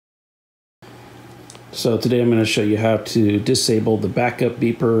So today I'm going to show you how to disable the backup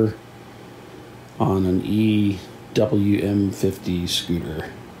beeper on an EWheels M50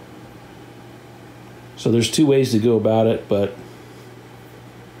 scooter. So there's two ways to go about it, but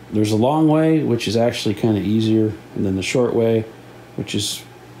there's a long way, which is actually kind of easier, and then the short way, which is,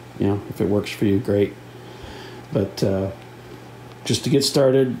 you know, if it works for you, great. But just to get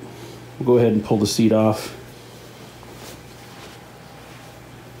started, we'll go ahead and pull the seat off.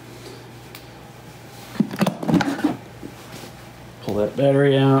 Pull that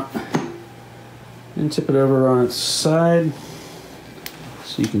battery out and tip it over on its side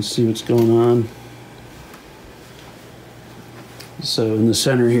so you can see what's going on. So in the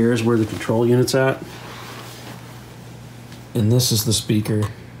center here is where the control unit's at. And this is the speaker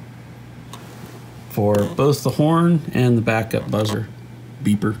for both the horn and the backup buzzer,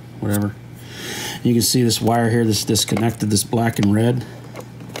 beeper, whatever. You can see this wire here that's disconnected, this black and red.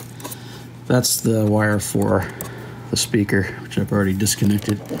 That's the wire for the speaker, which I've already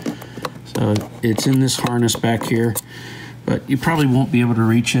disconnected. So it's in this harness back here, but you probably won't be able to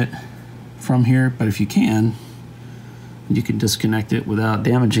reach it from here, but if you can disconnect it without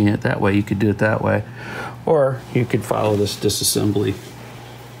damaging it that way. You could do it that way, or you could follow this disassembly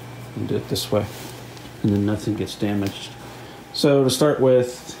and do it this way, and then nothing gets damaged. So to start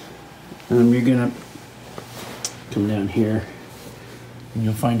with, you're gonna come down here and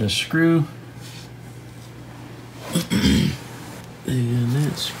you'll find a screw. And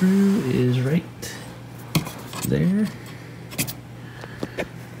that screw is right there.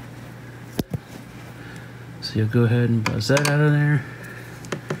 So you'll go ahead and buzz that out of there.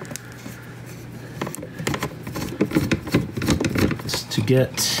 To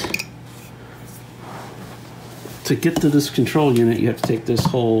get to this control unit, you have to take this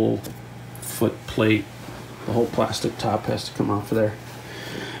whole foot plate, the whole plastic top has to come off of there.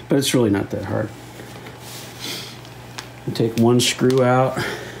 But it's really not that hard. You take one screw out.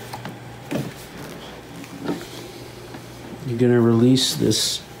 You're going to release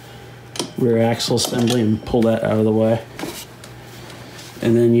this rear axle assembly and pull that out of the way.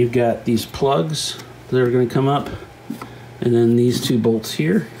 And then you've got these plugs that are going to come up, and then these two bolts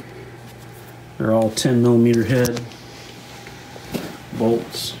here. They're all 10mm head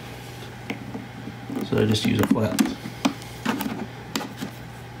bolts. So I just use a flat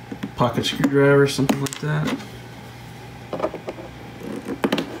pocket screwdriver, something like that.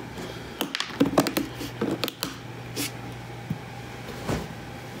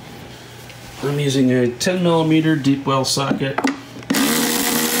 I'm using a 10mm deep well socket.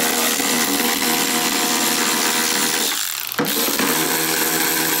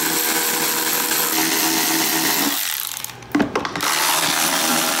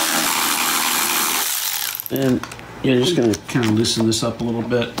 And you're just going to kind of loosen this up a little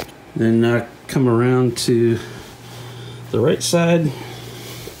bit. Then come around to the right side.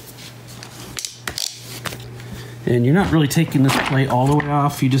 And you're not really taking this plate all the way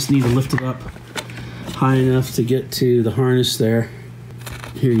off. You just need to lift it up high enough to get to the harness there.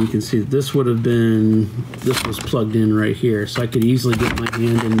 Here you can see that this would have been, this was plugged in right here. So I could easily get my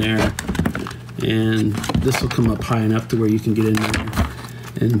hand in there, and this will come up high enough to where you can get in there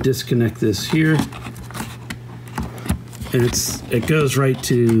and disconnect this here. And it goes right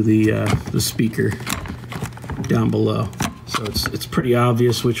to the speaker down below. So it's pretty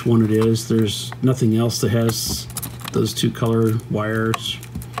obvious which one it is. There's nothing else that has those two color wires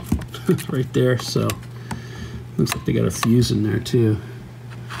right there. So looks like they got a fuse in there too.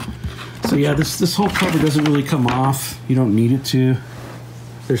 So yeah, this whole cover doesn't really come off. You don't need it to.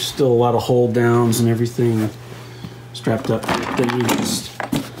 There's still a lot of hold downs and everything strapped up. Then you just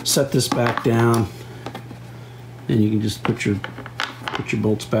set this back down, and you can just put your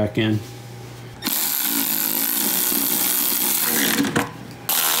bolts back in.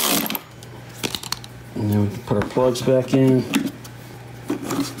 And then we can put our plugs back in.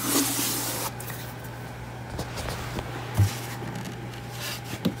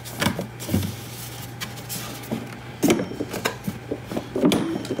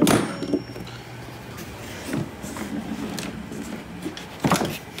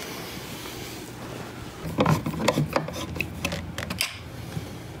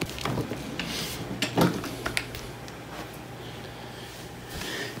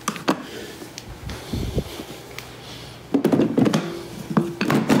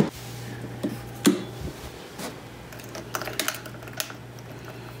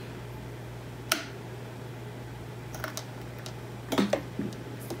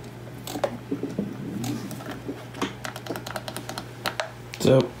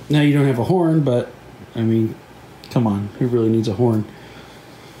 So now you don't have a horn, but I mean, come on, who really needs a horn?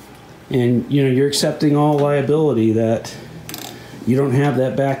 And you know, you're accepting all liability that you don't have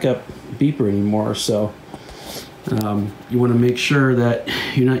that backup beeper anymore. So you want to make sure that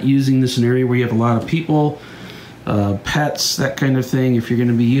you're not using this in an area where you have a lot of people, pets, that kind of thing. If you're going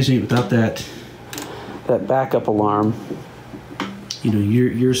to be using it without that backup alarm, you know,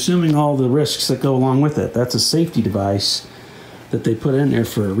 you're assuming all the risks that go along with it. That's a safety device that they put in there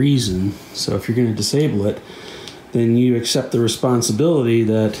for a reason. So if you're going to disable it, then you accept the responsibility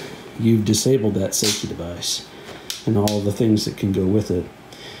that you've disabled that safety device and all the things that can go with it.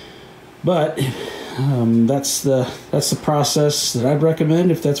 But that's the process that I'd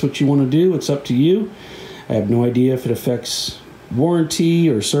recommend. If that's what you want to do, it's up to you. I have no idea if it affects warranty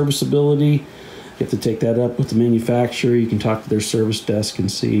or serviceability. You have to take that up with the manufacturer. You can talk to their service desk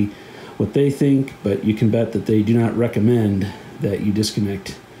and see what they think, but you can bet that they do not recommend that you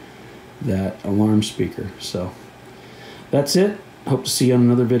disconnect that alarm speaker. So that's it. Hope to see you on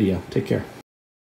another video. Take care.